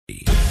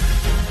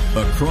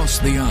Across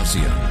the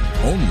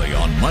ASEAN, only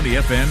on Money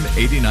FM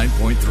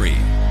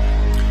 89.3.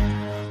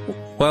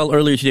 Well,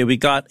 earlier today, we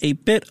got a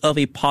bit of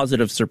a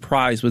positive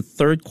surprise with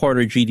third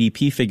quarter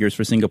GDP figures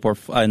for Singapore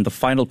and the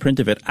final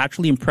print of it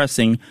actually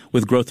impressing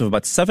with growth of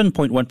about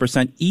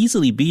 7.1%,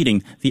 easily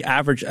beating the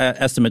average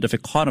estimate of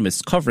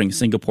economists covering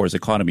Singapore's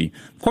economy.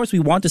 Of course, we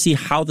want to see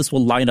how this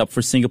will line up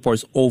for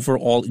Singapore's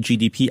overall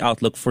GDP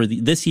outlook for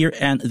this year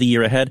and the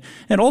year ahead,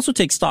 and also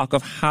take stock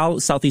of how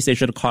Southeast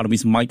Asian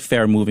economies might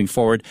fare moving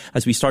forward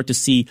as we start to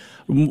see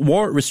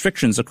more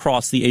restrictions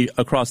across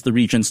the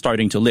region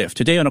starting to lift.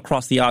 Today on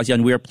Across the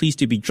ASEAN, we are pleased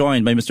to be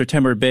joined by Mr.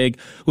 Temer Baig,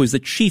 who is the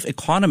chief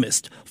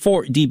economist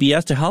for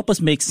DBS, to help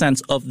us make sense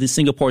of the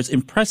Singapore's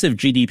impressive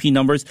GDP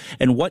numbers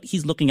and what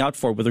he's looking out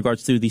for with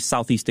regards to the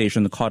Southeast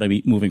Asian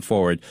economy moving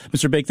forward.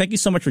 Mr. Baig, thank you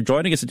so much for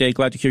joining us today.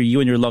 Glad to hear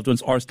you and your loved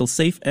ones are still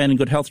safe and in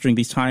good health during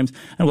these times.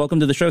 And welcome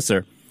to the show,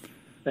 sir.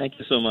 Thank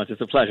you so much.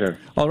 It's a pleasure.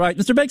 All right,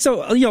 Mr. Baig.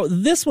 So,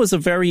 this was a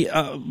very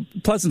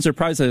pleasant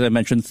surprise, as I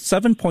mentioned,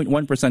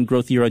 7.1%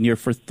 growth year on year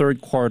for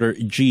third quarter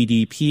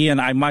GDP. And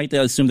I might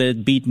assume that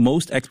it beat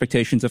most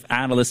expectations of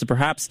analysts.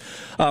 Perhaps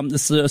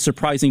this is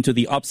surprising to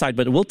the upside,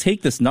 but we'll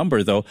take this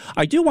number, though.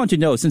 I do want to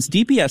know, since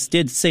DBS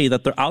did say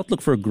that their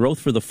outlook for growth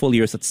for the full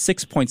year is at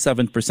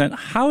 6.7%,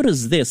 how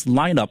does this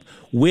line up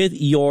with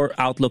your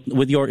outlook,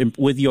 with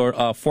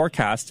your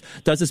forecast?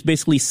 Does this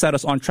basically set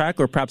us on track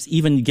or perhaps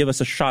even give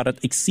us a shot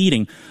at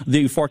exceeding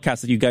the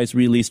forecast that you guys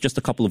released just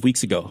a couple of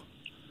weeks ago?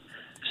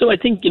 So I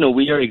think,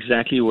 we are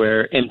exactly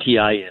where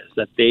MTI is,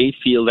 that they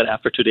feel that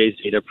after today's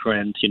data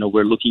print,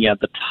 we're looking at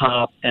the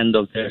top end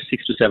of their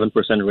 6 to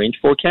 7% range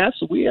forecast.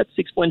 So we're at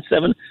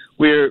 6.7.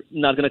 We're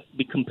not going to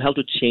be compelled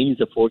to change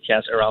the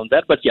forecast around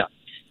that. But yeah,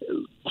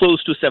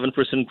 close to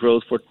 7%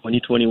 growth for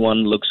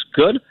 2021 looks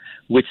good,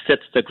 which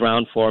sets the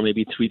ground for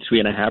maybe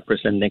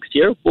 3.5% next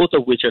year, both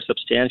of which are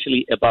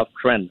substantially above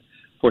trend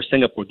for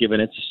Singapore, given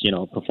its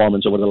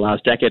performance over the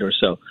last decade or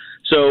so.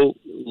 So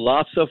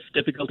lots of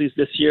difficulties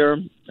this year.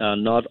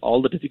 Not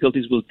all the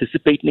difficulties will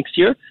dissipate next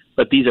year,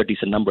 but these are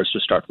decent numbers to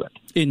start with.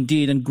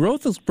 Indeed, and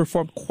growth has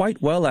performed quite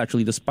well,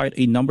 actually, despite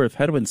a number of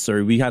headwinds,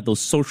 sir. We had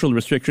those social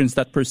restrictions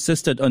that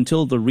persisted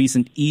until the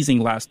recent easing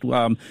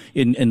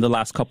in the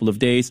last couple of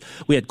days.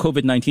 We had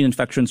COVID-19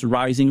 infections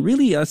rising,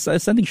 really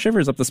sending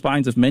shivers up the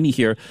spines of many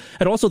here.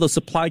 And also the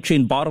supply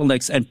chain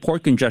bottlenecks and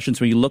port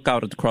congestions when you look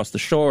out across the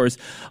shores.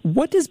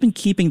 What has been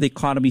keeping the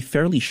economy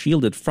fairly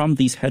shielded from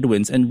these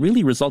headwinds and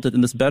really resulted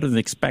in this better than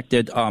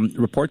expected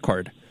report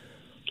card?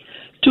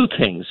 Two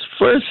things.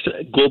 First,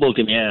 global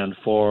demand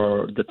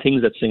for the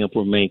things that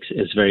Singapore makes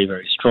is very,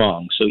 very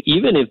strong. So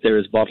even if there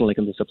is bottleneck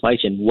in the supply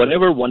chain,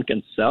 whatever one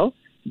can sell,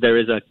 there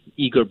is an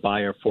eager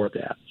buyer for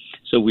that.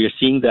 So we are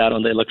seeing that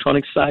on the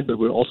electronics side, but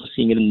we're also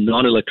seeing it in the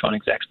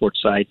non-electronics export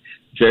side.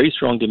 Very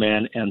strong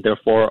demand, and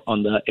therefore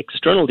on the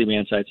external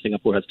demand side,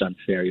 Singapore has done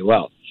very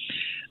well.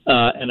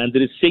 And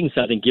there is things,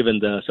 I think, given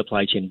the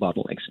supply chain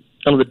bottlenecks.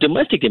 On the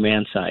domestic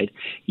demand side,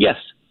 yes,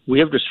 we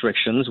have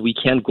restrictions. We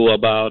can't go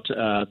about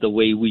the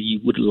way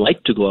we would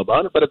like to go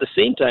about it. But at the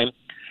same time,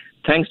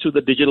 thanks to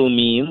the digital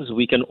means,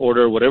 we can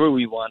order whatever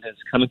we want. It's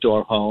coming to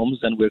our homes,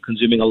 and we're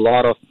consuming a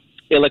lot of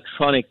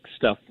electronic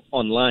stuff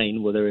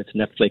online, whether it's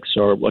Netflix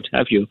or what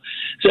have you.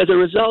 So as a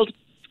result,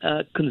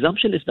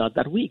 consumption is not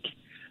that weak.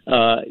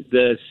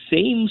 The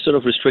same sort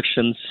of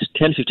restrictions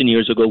 10, 15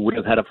 years ago would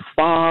have had a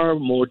far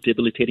more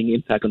debilitating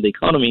impact on the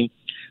economy.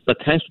 But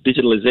thanks to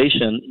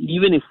digitalization,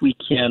 even if we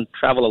can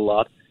travel a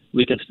lot,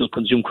 we can still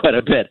consume quite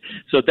a bit.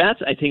 So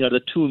that's, I think, are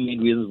the two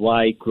main reasons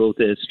why growth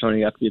is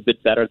turning out to be a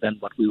bit better than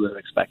what we would have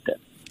expected.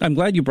 I'm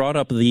glad you brought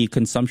up the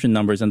consumption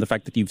numbers and the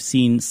fact that you've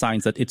seen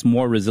signs that it's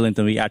more resilient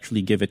than we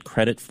actually give it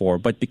credit for.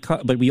 But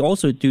we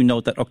also do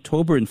note that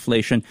October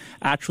inflation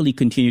actually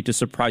continued to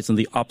surprise on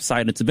the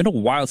upside. It's been a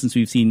while since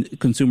we've seen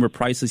consumer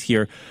prices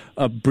here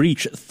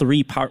breach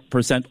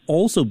 3%,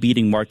 also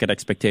beating market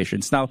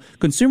expectations. Now,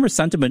 consumer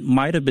sentiment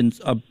might have been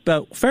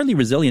fairly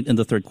resilient in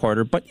the third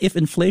quarter, but if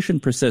inflation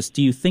persists,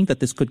 do you think that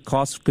this could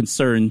cause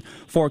concern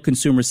for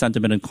consumer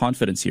sentiment and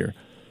confidence here?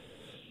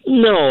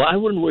 No, I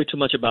wouldn't worry too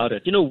much about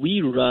it.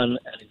 We run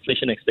an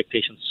inflation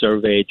expectation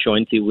survey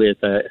jointly with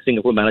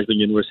Singapore Management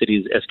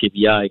University's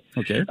SKBI.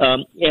 Okay.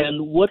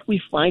 And what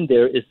we find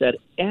there is that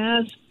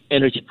as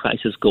energy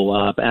prices go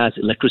up, as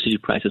electricity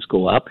prices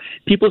go up,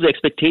 people's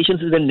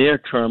expectations in the near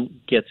term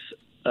gets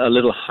a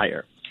little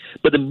higher.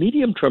 But the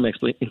medium-term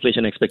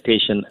inflation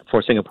expectation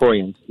for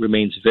Singaporeans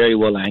remains very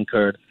well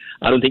anchored.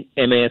 I don't think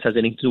MAS has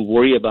anything to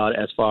worry about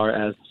as far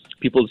as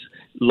people's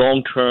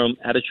long-term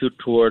attitude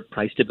toward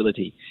price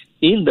stability.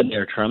 In the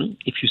near term,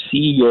 if you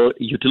see your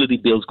utility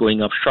bills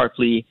going up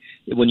sharply,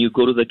 when you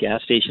go to the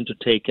gas station to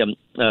take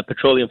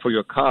petroleum for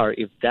your car,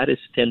 if that is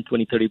 10,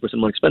 20, 30%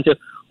 more expensive,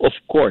 of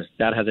course,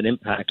 that has an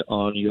impact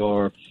on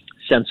your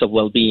sense of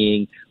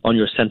well-being, on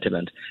your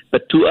sentiment.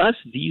 But to us,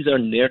 these are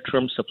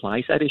near-term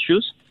supply-side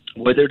issues,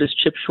 whether it is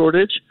chip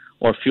shortage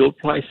or fuel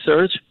price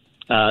surge.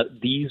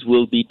 these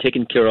will be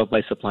taken care of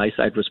by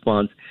supply-side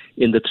response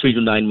in the 3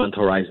 to 9 month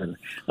horizon.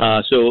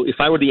 So if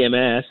I were the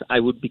MS, I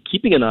would be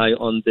keeping an eye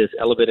on this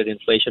elevated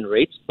inflation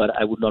rates, but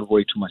I would not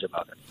worry too much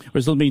about it.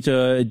 We're still meeting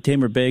to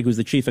Tamer Beg, who's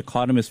the chief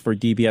economist for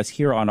DBS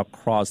here on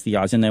Across the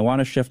ASEAN. I want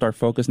to shift our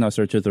focus now,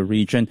 sir, to the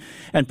region.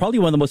 And probably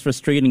one of the most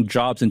frustrating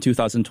jobs in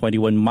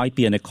 2021 might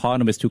be an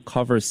economist who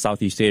covers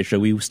Southeast Asia.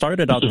 We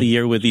started out the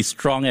year with these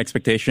strong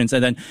expectations,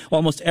 and then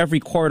almost every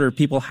quarter,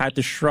 people had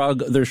to shrug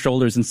their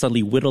shoulders and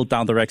suddenly whittle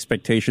down their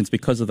expectations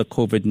because of the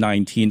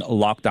COVID-19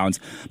 lockdowns.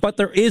 But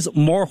there is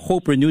more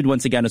hope renewed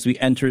once again as we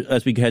head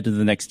to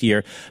the next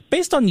year.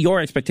 Based on your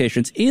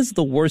expectations, is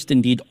the worst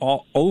indeed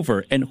all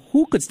over? And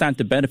who could stand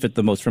to benefit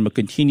the most from a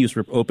continuous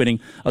reopening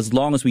as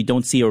long as we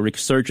don't see a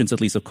resurgence,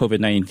 at least, of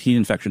COVID-19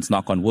 infections,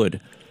 knock on wood?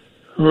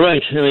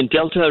 Right. I mean,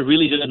 Delta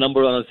really did a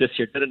number on us this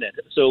year, didn't it?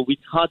 So we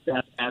thought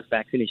that as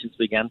vaccinations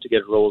began to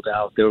get rolled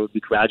out, there would be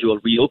gradual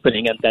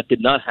reopening, and that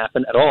did not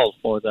happen at all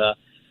for the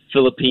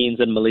Philippines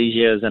and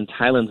Malaysia and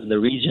Thailand in the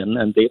region,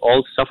 and they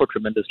all suffered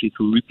tremendously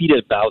through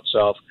repeated bouts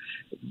of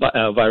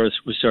virus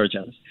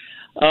resurgence.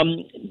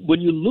 When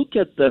you look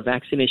at the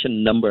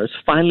vaccination numbers,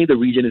 finally the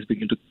region is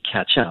beginning to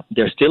catch up.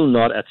 They're still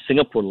not at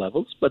Singapore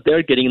levels, but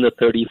they're getting in the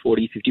 30,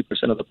 40,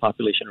 50% of the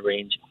population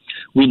range.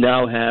 We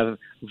now have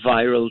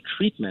antiviral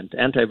treatment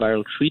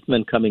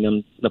coming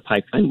on the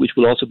pipeline, which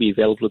will also be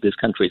available to these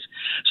countries.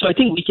 So I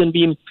think we can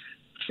be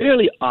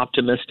fairly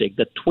optimistic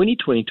that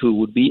 2022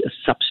 would be a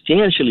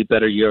substantially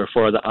better year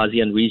for the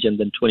ASEAN region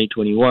than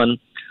 2021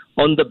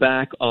 on the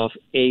back of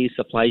A,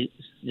 supply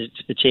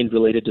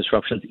chain-related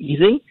disruptions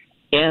easing,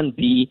 and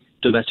B,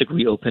 domestic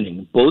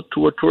reopening, both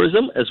toward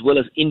tourism as well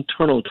as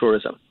internal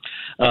tourism.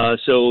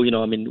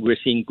 We're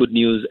seeing good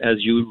news, as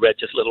you read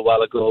just a little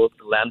while ago,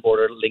 the land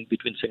border link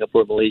between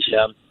Singapore and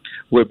Malaysia.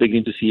 We're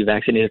beginning to see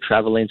vaccinated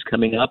travel lanes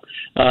coming up.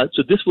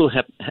 So this will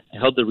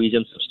help the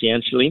region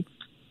substantially.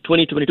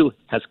 2022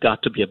 has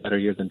got to be a better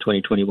year than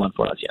 2021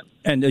 for ASEAN.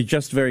 And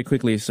just very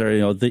quickly,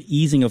 sir, the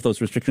easing of those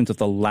restrictions of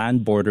the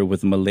land border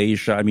with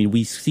Malaysia, I mean,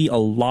 we see a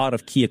lot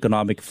of key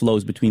economic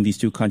flows between these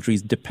two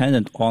countries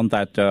dependent on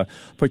that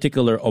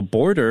particular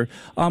border.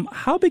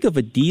 How big of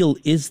a deal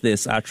is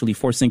this actually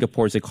for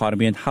Singapore's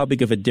economy, and how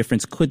big of a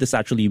difference could this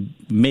actually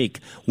make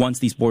once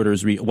these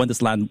borders, when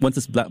this land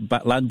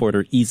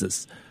border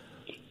eases?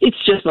 It's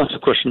just not a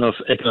question of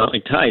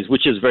economic ties,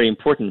 which is very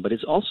important, but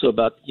it's also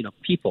about,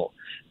 people.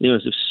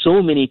 There's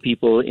so many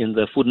people in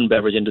the food and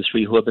beverage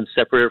industry who have been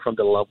separated from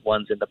their loved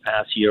ones in the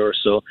past year or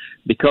so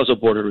because of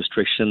border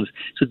restrictions.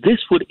 So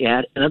this would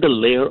add another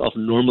layer of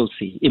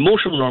normalcy,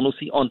 emotional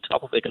normalcy on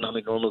top of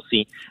economic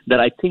normalcy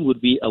that I think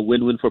would be a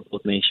win-win for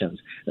both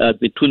nations.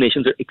 The two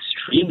nations are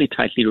extremely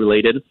tightly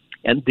related,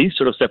 and this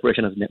sort of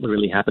separation has never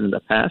really happened in the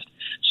past.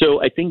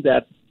 So I think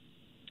that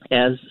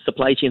as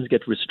supply chains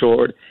get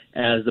restored,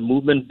 as the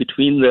movement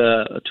between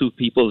the two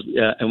peoples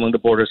along the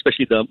border,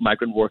 especially the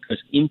migrant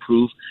workers,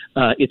 improve,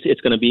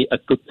 it's going to be a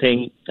good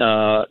thing,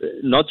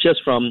 not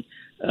just from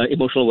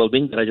emotional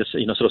well-being that I just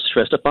sort of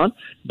stressed upon,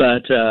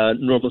 but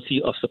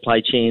normalcy of supply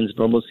chains,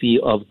 normalcy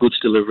of goods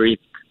delivery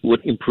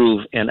would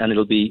improve, and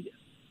it'll be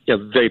a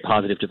very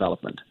positive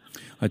development.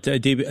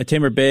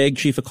 Tamer Beg,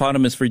 chief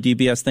economist for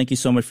DBS, thank you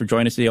so much for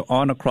joining us today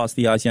on Across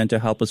the ASEAN to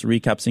help us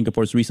recap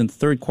Singapore's recent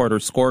third quarter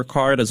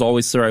scorecard. As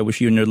always, sir, I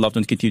wish you and your loved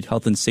ones continued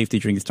health and safety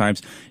during these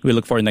times. We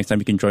look forward next time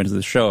you can join us on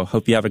the show.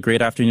 Hope you have a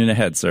great afternoon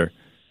ahead, sir.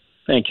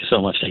 Thank you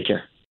so much. Take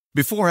care.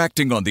 Before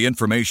acting on the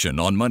information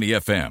on Money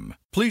FM,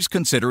 please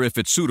consider if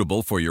it's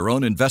suitable for your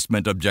own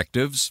investment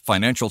objectives,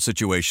 financial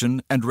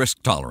situation, and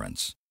risk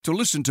tolerance. To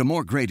listen to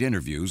more great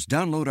interviews,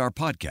 download our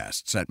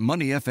podcasts at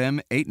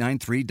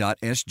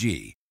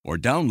moneyfm893.sg or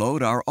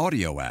download our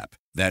audio app.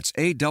 That's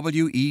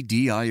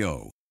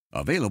AWEDIO.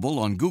 Available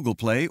on Google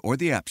Play or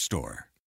the App Store.